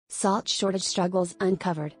Salt shortage struggles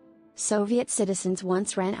uncovered. Soviet citizens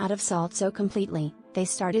once ran out of salt so completely, they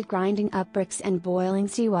started grinding up bricks and boiling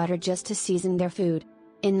seawater just to season their food.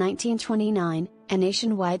 In 1929, a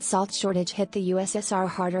nationwide salt shortage hit the USSR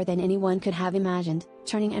harder than anyone could have imagined,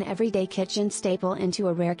 turning an everyday kitchen staple into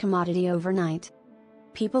a rare commodity overnight.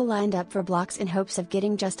 People lined up for blocks in hopes of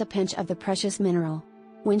getting just a pinch of the precious mineral.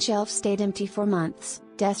 When shelves stayed empty for months,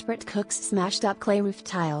 desperate cooks smashed up clay roof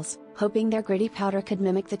tiles, hoping their gritty powder could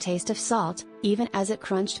mimic the taste of salt, even as it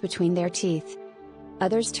crunched between their teeth.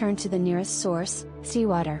 Others turned to the nearest source,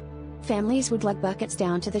 seawater. Families would lug buckets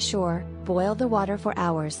down to the shore, boil the water for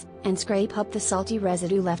hours, and scrape up the salty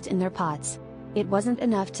residue left in their pots. It wasn't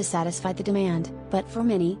enough to satisfy the demand, but for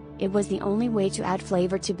many, it was the only way to add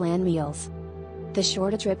flavor to bland meals. The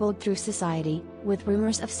shortage rippled through society, with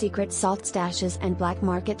rumors of secret salt stashes and black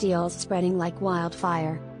market deals spreading like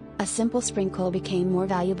wildfire. A simple sprinkle became more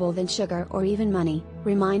valuable than sugar or even money,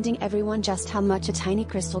 reminding everyone just how much a tiny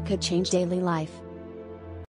crystal could change daily life.